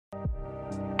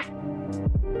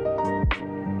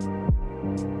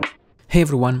Hey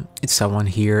everyone, it's Selwen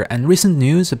here, and recent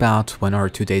news about 1 or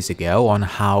 2 days ago on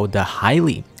how the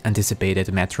highly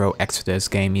anticipated Metro Exodus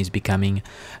game is becoming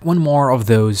one more of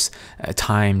those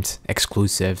timed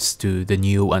exclusives to the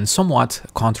new and somewhat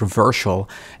controversial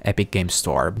Epic Games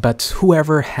Store. But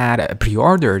whoever had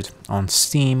pre-ordered on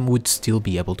Steam would still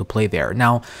be able to play there.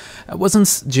 Now, it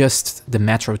wasn't just the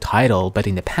Metro title, but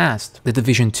in the past, The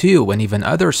Division 2 and even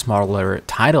other smaller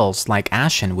titles like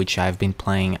Ashen, which I've been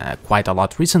playing quite a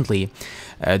lot recently,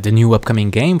 the new upcoming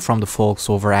game from the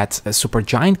folks over at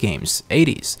Supergiant Games,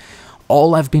 80s,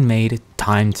 all have been made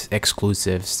timed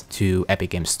exclusives to Epic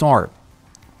Games Store,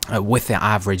 with the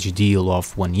average deal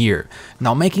of 1 year.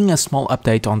 Now, making a small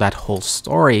update on that whole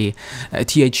story,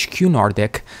 THQ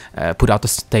Nordic put out a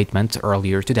statement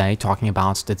earlier today talking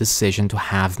about the decision to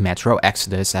have Metro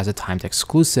Exodus as a timed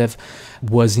exclusive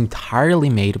was entirely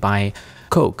made by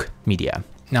Koch Media.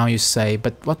 Now you say,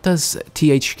 but what does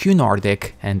THQ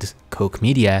Nordic and Koch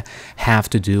Media have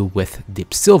to do with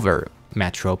Deep Silver,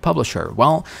 Metro publisher?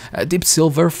 Well, Deep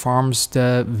Silver forms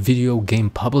the video game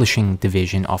publishing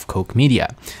division of Koch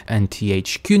Media, and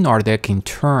THQ Nordic in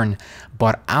turn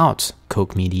bought out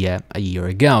Koch Media a year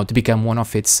ago to become one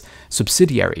of its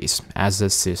subsidiaries as a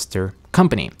sister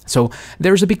company. So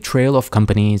there's a big trail of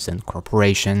companies and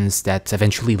corporations that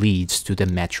eventually leads to the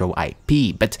Metro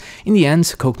IP, but in the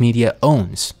end, Koch Media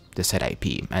owns the said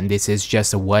IP, and this is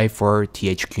just a way for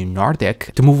THQ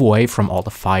Nordic to move away from all the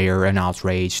fire and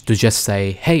outrage to just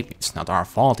say, hey, it's not our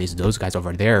fault, it's those guys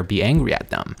over there, be angry at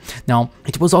them. Now,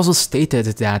 it was also stated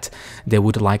that they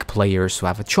would like players to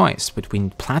have a choice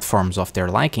between platforms of their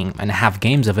liking and have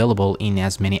games available in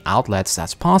as many outlets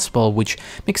as possible, which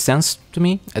makes sense to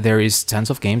me. There is tons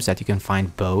of games that you can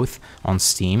find both on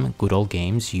Steam, good old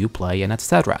games, Uplay, and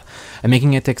etc. And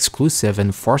making it exclusive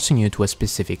and forcing you to a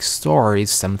specific store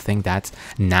is something that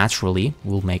naturally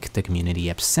will make the community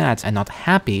upset and not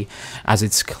happy, as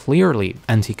it's clearly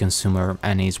anti-consumer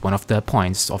and is one of the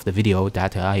points of the video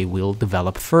that I will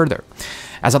develop further.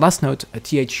 As a last note,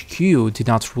 THQ did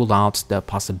not rule out the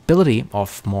possibility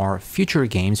of more future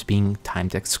games being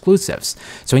timed exclusives.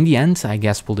 So in the end, I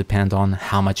guess will depend on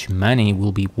how much money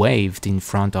will be waived in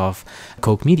front of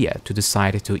Koch Media to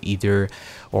decide to either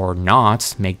or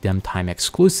not make them time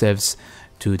exclusives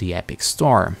to the Epic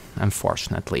Store,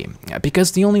 unfortunately.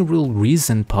 Because the only real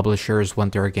reason publishers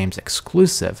want their games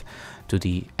exclusive to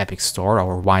the Epic Store,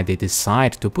 or why they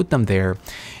decide to put them there,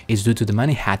 is due to the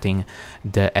money hatting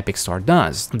the Epic Store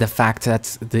does. The fact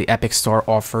that the Epic Store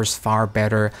offers far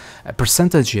better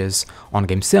percentages on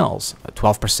game sales,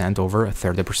 12% over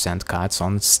 30% cuts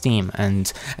on Steam,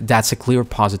 and that's a clear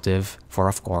positive for,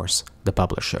 of course, the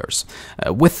publishers.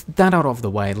 With that out of the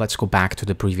way, let's go back to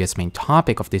the previous main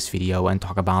topic of this video and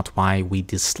talk about why we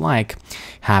dislike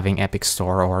having Epic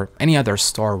Store or any other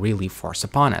store really forced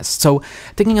upon us. So,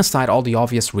 taking aside all the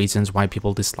obvious reasons why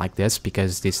people dislike this,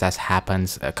 because this has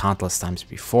happened countless times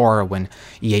before when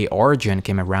EA Origin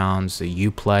came around,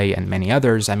 Uplay and many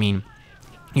others, I mean,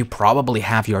 you probably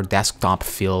have your desktop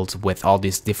filled with all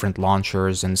these different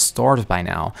launchers and stores by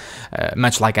now,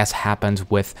 much like has happened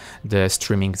with the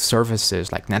streaming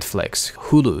services like Netflix,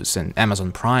 Hulu's, and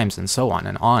Amazon Primes, and so on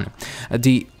and on.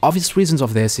 The obvious reasons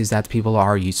of this is that people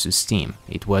are used to Steam.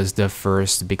 It was the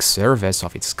first big service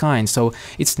of its kind, so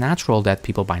it's natural that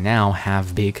people by now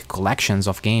have big collections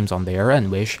of games on there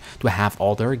and wish to have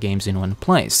all their games in one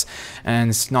place,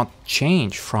 and it's not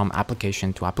change from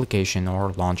application to application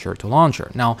or launcher to launcher.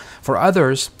 Now, for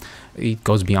others, it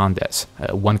goes beyond this.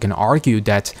 One can argue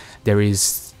that there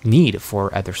is need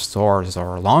for other stores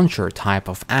or launcher type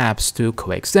of apps to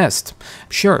coexist.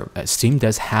 Sure, Steam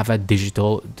does have a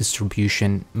digital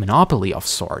distribution monopoly of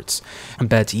sorts,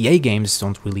 but EA games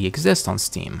don't really exist on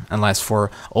Steam, unless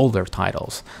for older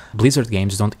titles. Blizzard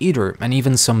games don't either, and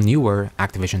even some newer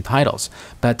Activision titles.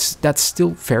 But that's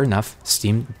still fair enough.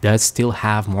 Steam does still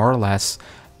have more or less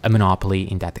a monopoly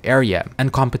in that area,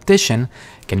 and competition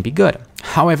can be good.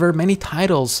 However, many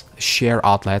titles share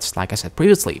outlets, like I said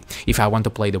previously. If I want to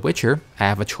play The Witcher, I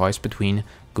have a choice between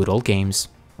good old games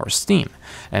or Steam,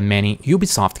 and many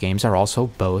Ubisoft games are also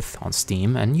both on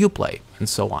Steam and Uplay, and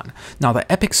so on. Now, the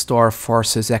Epic Store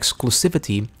forces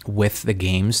exclusivity with the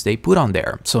games they put on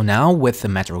there. So now, with the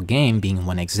Metro game being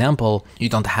one example, you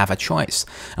don't have a choice.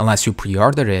 Unless you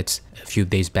pre-ordered it a few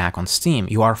days back on Steam,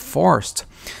 you are forced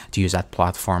to use that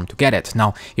platform to get it.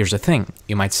 Now, here's the thing.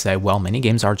 You might say, well, many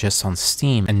games are just on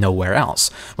Steam and nowhere else.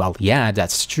 Well, yeah,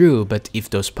 that's true, but if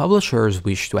those publishers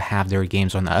wish to have their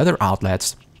games on other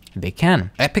outlets, they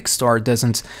can. Epic Store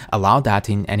doesn't allow that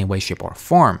in any way, shape, or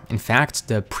form. In fact,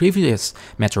 the previous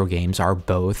Metro games are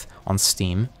both on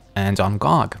Steam and on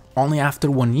GOG. Only after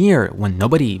 1 year, when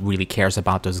nobody really cares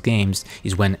about those games,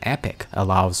 is when Epic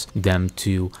allows them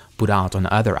to put out on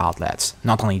other outlets.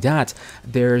 Not only that,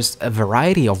 there's a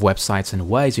variety of websites and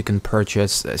ways you can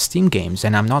purchase Steam games,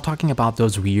 and I'm not talking about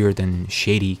those weird and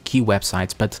shady key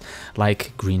websites, but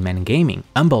like Green Man Gaming,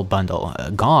 Humble Bundle,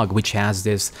 GOG, which has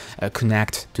this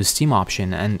connect to Steam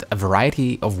option, and a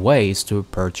variety of ways to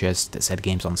purchase the said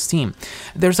games on Steam.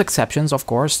 There's exceptions, of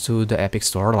course, to the Epic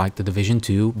Store, like The Division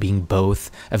 2 being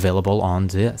both available on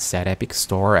the said Epic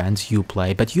Store and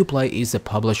Uplay, but Uplay is a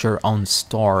publisher-owned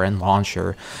store and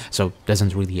launcher, so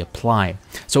doesn't really apply.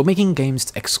 So making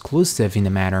games exclusive in the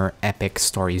manner Epic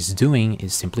Store is doing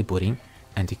is simply putting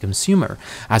anti-consumer,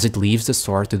 as it leaves the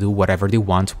store to do whatever they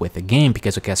want with the game,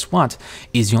 because guess what,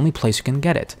 is the only place you can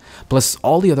get it. Plus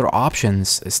all the other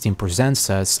options Steam presents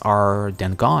us are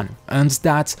then gone, and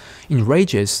that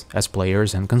enrages us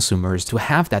players and consumers to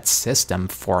have that system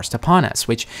forced upon us,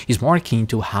 which is more akin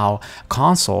to how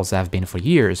consoles have been for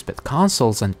years, but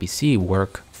consoles and PC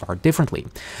work far differently.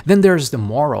 Then there's the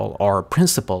moral or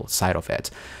principle side of it.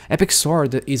 Epic Store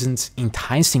isn't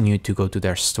enticing you to go to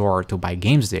their store to buy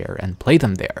games there and play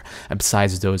them there,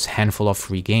 besides those handful of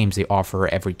free games they offer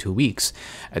every 2 weeks.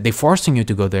 They're forcing you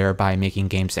to go there by making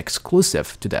games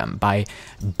exclusive to them, by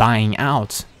buying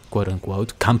out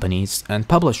quote-unquote companies and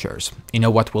publishers. You know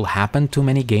what will happen to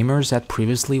many gamers that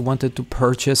previously wanted to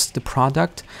purchase the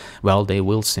product? Well, they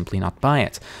will simply not buy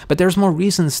it. But there's more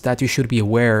reasons that you should be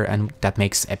aware, and that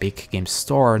makes Epic Games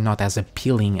Store not as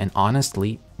appealing and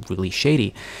honestly really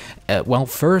shady. Well,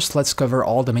 first let's cover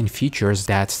all the main features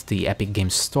that the Epic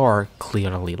Games Store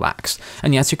clearly lacks.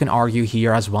 And yes, you can argue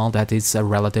here as well that it's a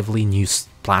relatively new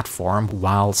platform,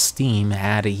 while Steam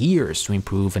had years to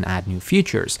improve and add new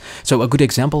features. So a good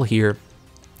example here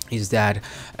is that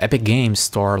Epic Games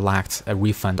Store lacked a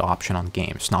refund option on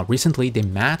games. Now recently they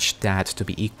matched that to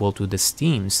be equal to the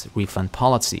Steam's refund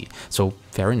policy, so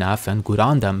fair enough and good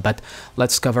on them, but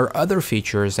let's cover other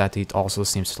features that it also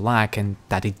seems to lack and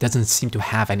that it doesn't seem to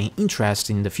have any interest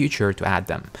in the future to add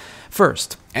them.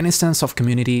 First, any sense of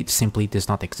community simply does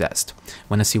not exist.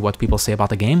 Wanna see what people say about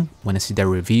the game? Wanna see their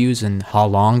reviews and how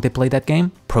long they play that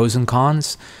game? Pros and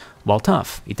cons? Well,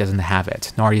 tough, it doesn't have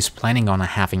it, nor is planning on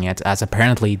having it, as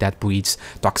apparently that breeds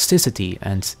toxicity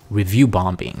and review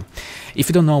bombing. If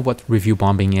you don't know what review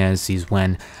bombing is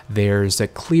when there's a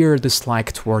clear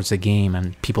dislike towards a game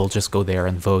and people just go there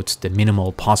and vote the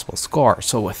minimal possible score.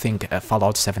 So I think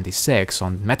Fallout 76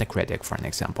 on Metacritic, for an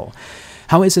example.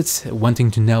 How is it wanting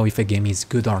to know if a game is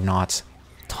good or not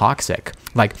toxic?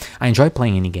 Like, I enjoy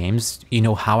playing indie games. You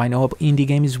know how I know an indie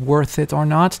game is worth it or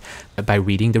not? By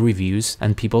reading the reviews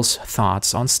and people's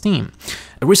thoughts on Steam.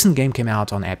 A recent game came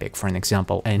out on Epic, for an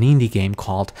example, an indie game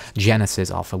called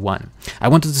Genesis Alpha 1. I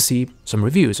wanted to see some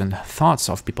reviews and thoughts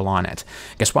of people on it.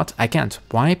 Guess what? I can't.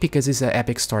 Why? Because it's an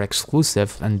Epic Store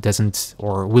exclusive and doesn't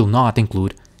or will not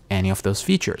include any of those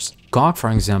features. GOG, for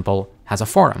example, has a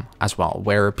forum as well,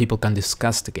 where people can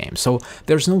discuss the game. So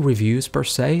there's no reviews per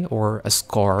se or a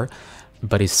score,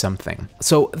 but it's something.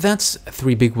 So that's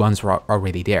three big ones are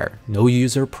already there. No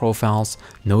user profiles,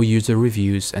 no user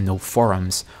reviews, and no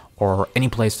forums or any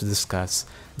place to discuss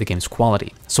the game's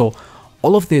quality. So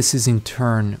all of this is in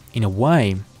turn, in a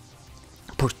way,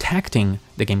 protecting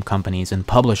the game companies and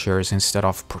publishers instead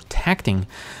of protecting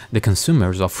the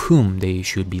consumers of whom they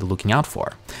should be looking out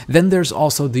for. Then there's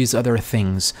also these other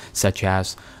things such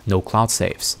as no cloud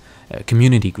saves,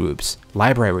 community groups,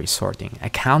 library sorting,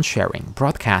 account sharing,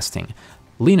 broadcasting,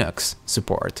 Linux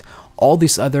support, all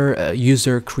this other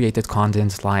user-created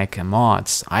content like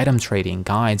mods, item trading,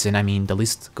 guides, and I mean the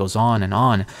list goes on and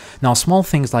on. Now small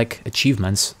things like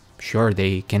achievements, sure,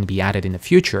 they can be added in the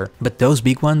future, but those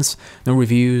big ones, no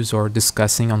reviews or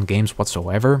discussing on games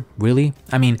whatsoever, really?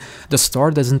 I mean, the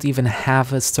store doesn't even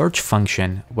have a search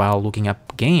function while looking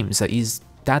up games. Is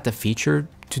that a feature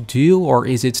to do, or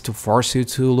is it to force you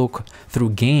to look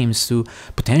through games to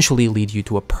potentially lead you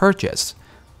to a purchase?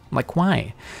 Like,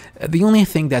 why? The only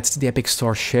thing that the Epic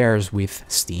Store shares with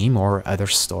Steam or other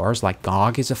stores like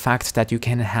GOG is the fact that you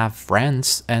can have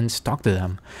friends and talk to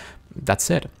them. That's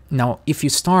it. Now, if you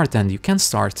start, and you can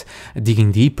start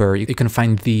digging deeper, you can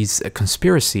find these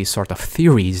conspiracy sort of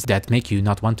theories that make you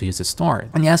not want to use the store.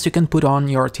 And yes, you can put on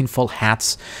your tinfoil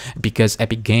hats because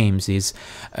Epic Games is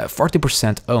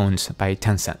 40% owned by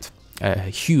Tencent, a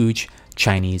huge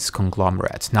Chinese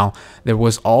conglomerate. Now, there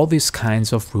was all these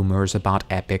kinds of rumors about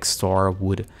Epic Store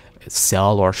would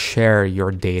sell or share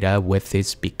your data with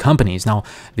these big companies. Now,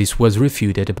 this was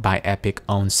refuted by Epic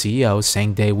own CEO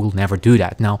saying they will never do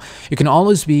that. Now, you can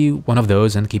always be one of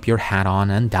those and keep your hat on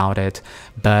and doubt it,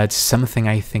 but something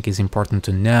I think is important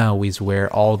to know is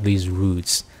where all these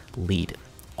roots lead.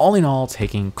 All in all,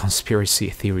 taking conspiracy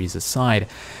theories aside,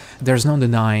 there's no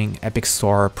denying Epic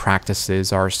Store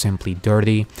practices are simply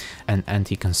dirty and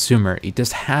anti-consumer. It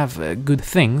does have good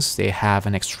things. They have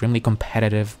an extremely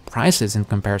competitive prices in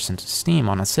comparison to Steam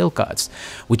on a sale cuts,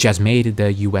 which has made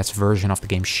the US version of the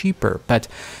game cheaper, but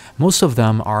most of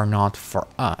them are not for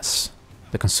us,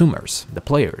 the consumers, the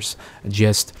players,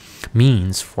 just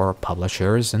means for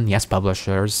publishers, and yes,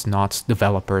 publishers, not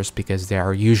developers, because they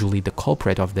are usually the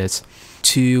culprit of this,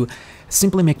 to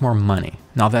simply make more money.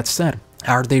 Now that said,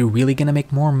 are they really gonna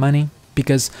make more money?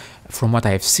 Because from what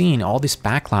I've seen, all this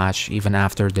backlash, even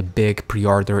after the big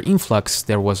pre-order influx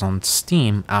there was on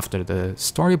Steam after the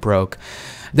story broke,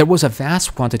 there was a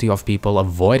vast quantity of people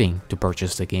avoiding to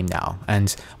purchase the game now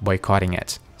and boycotting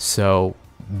it. So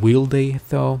will they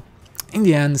though? In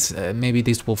the end, maybe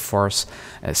this will force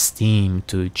Steam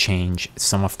to change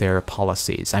some of their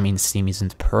policies. I mean, Steam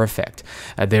isn't perfect.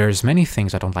 There's many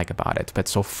things I don't like about it, but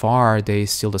so far they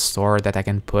still the store that I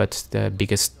can put the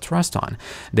biggest trust on.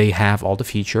 They have all the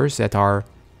features that are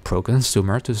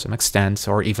pro-consumer to some extent,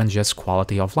 or even just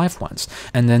quality of life ones.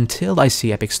 And until I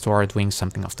see Epic Store doing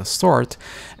something of the sort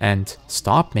and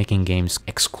stop making games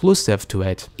exclusive to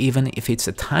it, even if it's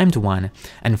a timed one,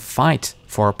 and fight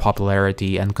for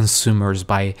popularity and consumers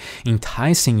by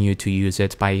enticing you to use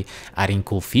it by adding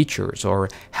cool features or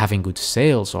having good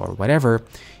sales or whatever,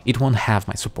 it won't have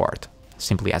my support.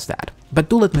 Simply as that. But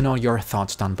do let me know your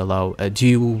thoughts down below. Do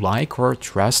you like or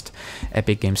trust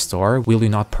Epic Games Store? Will you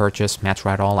not purchase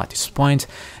Metro at all at this point?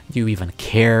 Do you even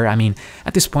care? I mean,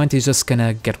 at this point it's just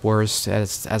gonna get worse.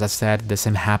 As I said, the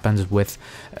same happens with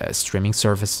streaming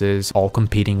services, all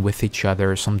competing with each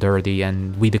other, some dirty,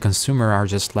 and we the consumer are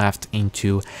just left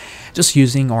into just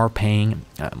using or paying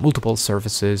multiple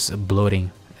services,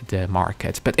 bloating the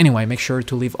market. But anyway, make sure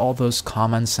to leave all those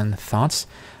comments and thoughts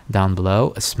down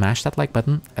below, smash that like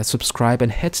button, subscribe, and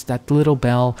hit that little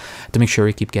bell to make sure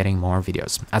you keep getting more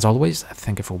videos. As always,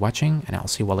 thank you for watching, and I'll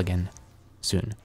see you all again soon.